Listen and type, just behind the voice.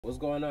What's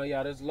going on,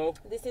 y'all? This is Lo.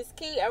 This is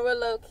Key. I'm real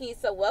low key.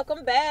 So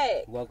welcome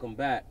back Welcome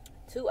back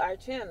to our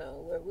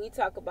channel where we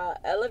talk about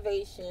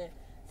elevation,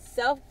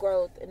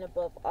 self-growth, and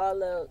above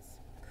all else,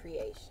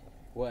 creation.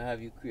 What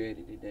have you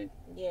created today?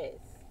 Yes.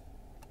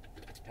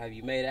 Have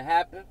you made it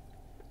happen?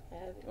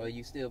 Have it. Or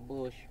you still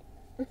bullshit?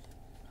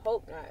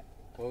 Hope not.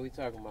 What are we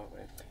talking about,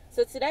 man?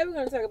 So today we're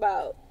going to talk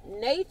about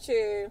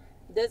nature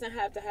doesn't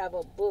have to have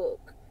a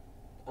book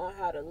on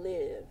how to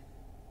live.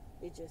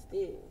 It just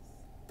is.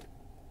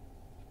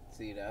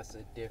 See, that's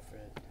a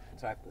different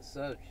type of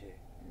subject.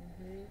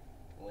 Mm-hmm.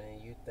 When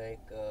you think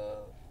of,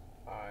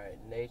 alright,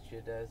 nature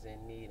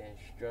doesn't need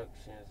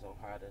instructions on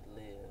how to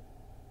live.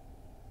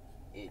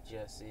 It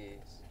just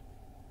is.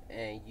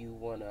 And you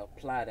want to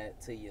apply that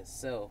to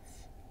yourself.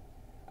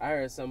 I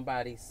heard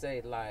somebody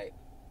say, like,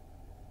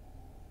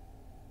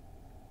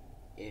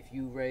 if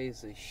you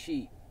raise a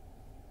sheep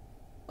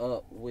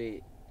up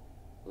with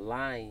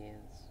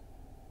lions,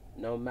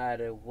 no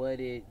matter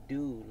what it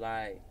do,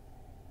 like,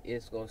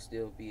 it's gonna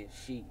still be a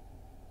sheep.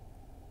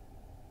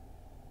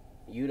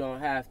 You don't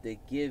have to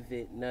give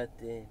it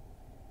nothing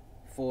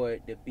for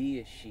it to be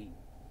a sheep.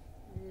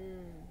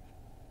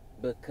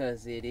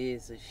 Because it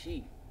is a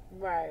sheep.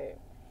 Right.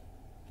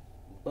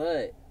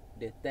 But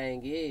the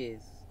thing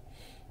is,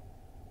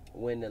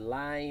 when the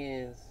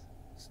lions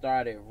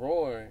started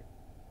roaring,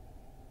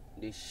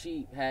 the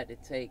sheep had to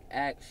take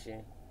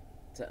action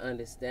to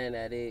understand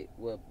that it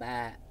would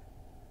bite.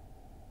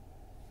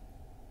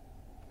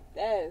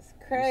 That's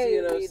crazy. You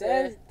see what I'm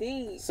saying? That's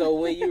deep. So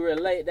when you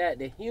relate that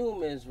to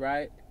humans,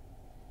 right?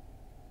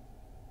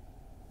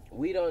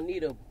 We don't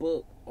need a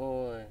book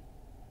on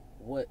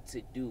what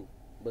to do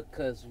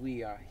because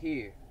we are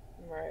here.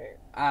 Right.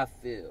 I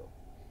feel.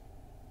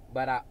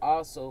 But I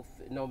also,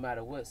 no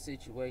matter what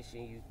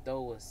situation you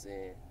throw us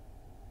in,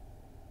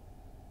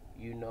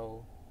 you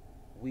know,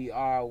 we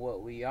are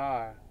what we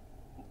are.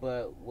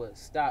 But what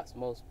stops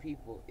most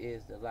people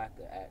is the lack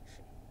of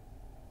action.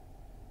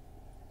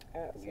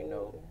 Absolutely. You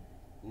know,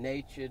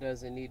 nature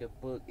doesn't need a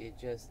book. It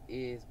just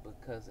is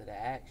because of the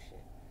action.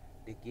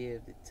 To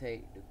give, to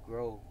take, to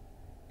grow,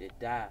 to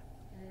die.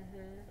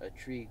 Mm-hmm. A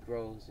tree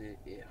grows,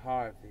 it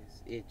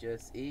harvests. It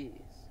just is.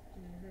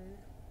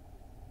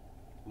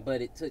 Mm-hmm.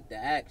 But it took the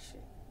action.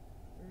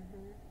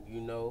 Mm-hmm.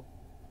 You know,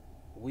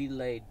 we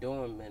lay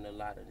dormant a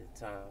lot of the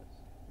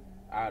times.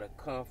 Mm-hmm. Out of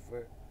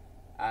comfort,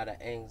 out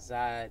of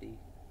anxiety,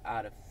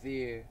 out of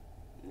fear.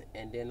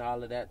 And then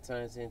all of that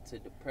turns into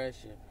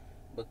depression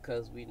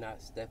because we're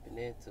not stepping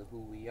into who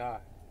we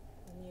are.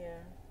 Yeah,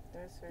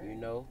 that's right. You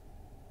know,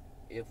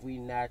 if we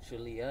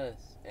naturally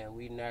us and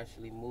we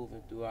naturally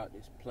moving throughout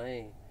this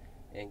plane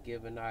and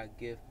giving our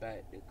gift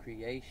back to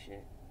creation,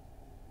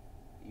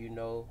 you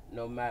know,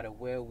 no matter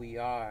where we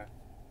are,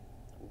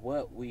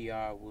 what we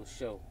are will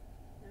show.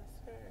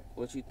 That's right.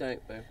 What you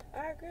think, man?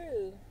 I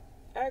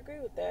agree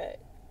with that.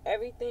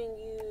 Everything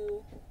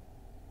you,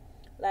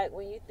 like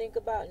when you think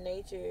about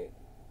nature,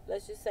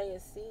 let's just say a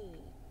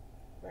seed,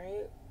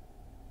 right?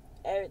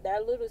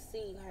 That little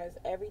seed has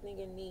everything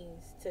it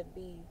needs to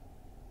be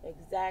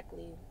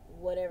exactly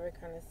whatever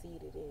kind of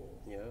seed it is.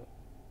 Yeah.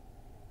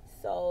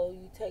 So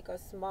you take a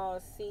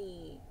small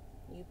seed,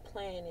 you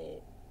plant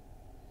it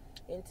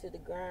into the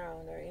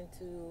ground or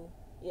into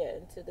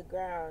the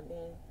ground,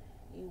 and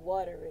you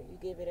water it, you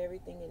give it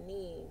everything it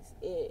needs.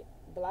 It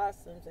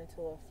blossoms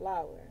into a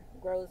flower,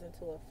 grows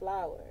into a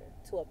flower,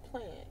 to a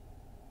plant.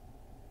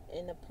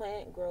 And the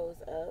plant grows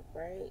up,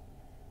 right?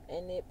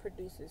 And it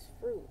produces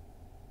fruit.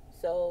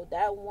 So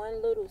that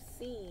one little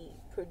seed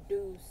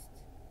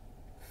produced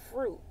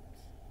fruit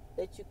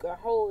that you could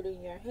hold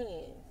in your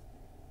hands.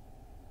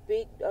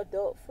 Big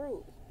adult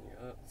fruit.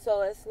 Yeah.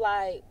 So it's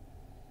like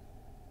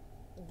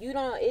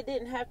it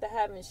didn't have to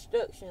have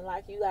instruction,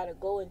 like you gotta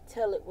go and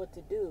tell it what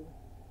to do.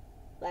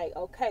 Like,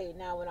 okay,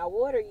 now when I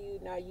water you,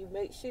 now you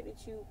make sure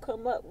that you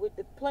come up with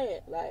the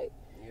plant. Like,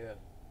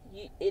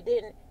 yeah. It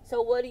didn't.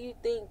 So what do you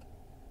think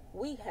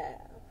we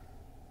have?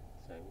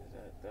 Same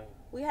exact thing.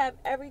 We have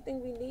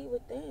everything we need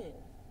within.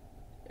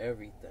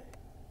 Everything.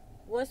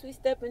 Once we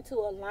step into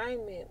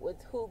alignment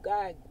with who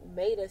God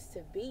made us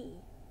to be,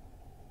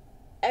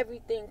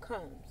 everything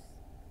comes.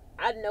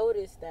 I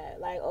noticed that,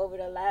 like, over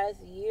the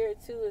last year or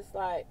two, it's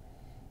like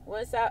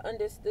once I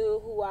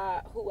understood who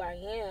I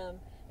am,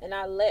 and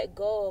I let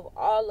go of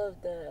all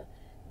of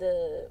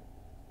the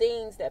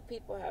things that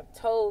people have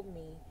told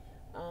me,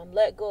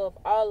 let go of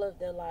all of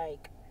the,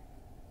 like,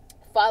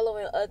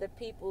 following other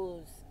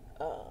people's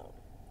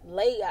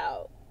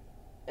layout,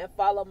 and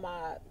follow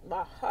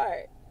my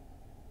heart.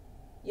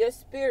 Your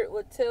spirit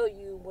will tell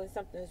you when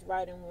something's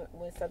right and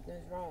when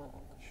something's wrong.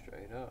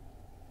 Straight up.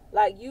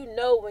 Like, you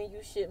know when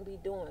you shouldn't be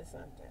doing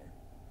something.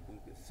 You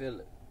can feel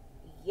it.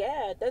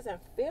 Yeah, it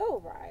doesn't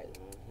feel right.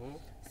 Mm-hmm.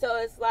 So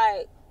it's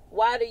like,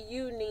 why do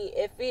you need,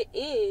 if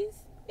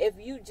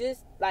you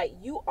just, like,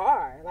 you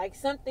are, like,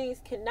 some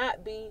things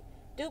cannot be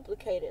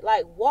duplicated,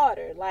 like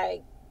water.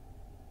 Like,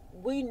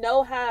 we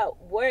know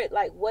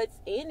what's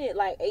in it,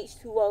 like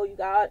H2O, you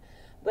got,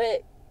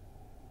 but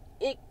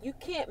you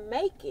can't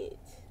make it.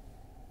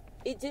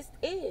 It just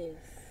is.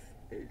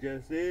 It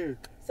just is.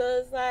 So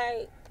it's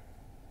like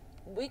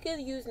we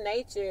can use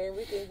nature and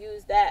we can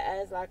use that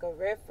as like a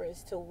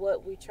reference to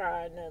what we're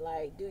trying to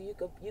like do.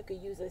 You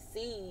could use a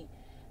seed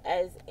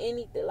as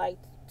anything like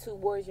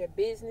towards your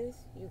business.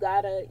 You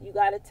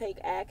gotta take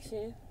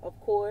action, of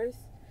course.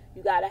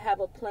 You gotta have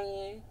a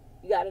plan.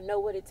 You gotta know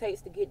what it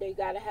takes to get there. You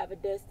gotta have a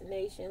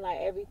destination. Like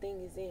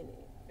everything is in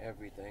it.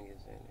 Everything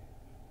is in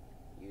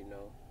it. You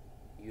know,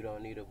 you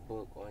don't need a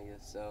book on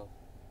yourself.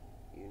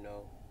 You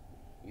know,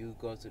 you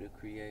go to the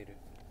Creator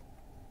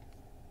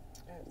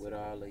with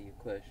all of your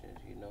questions.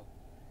 You know,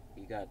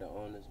 He got the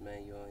owner's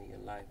manual in your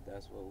life.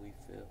 That's what we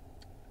feel.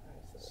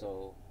 Absolutely.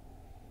 So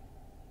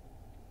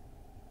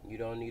you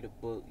don't need a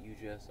book. You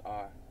just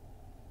are.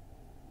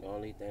 The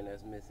only thing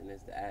that's missing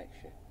is the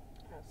action.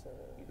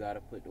 Absolutely. You gotta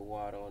put the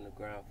water on the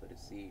ground for the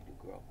seed to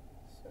grow.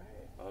 That's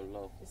right. I'm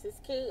Low. This is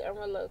Key. I'm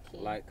a Low Key.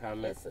 Like,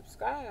 comment, and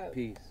subscribe.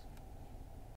 peace.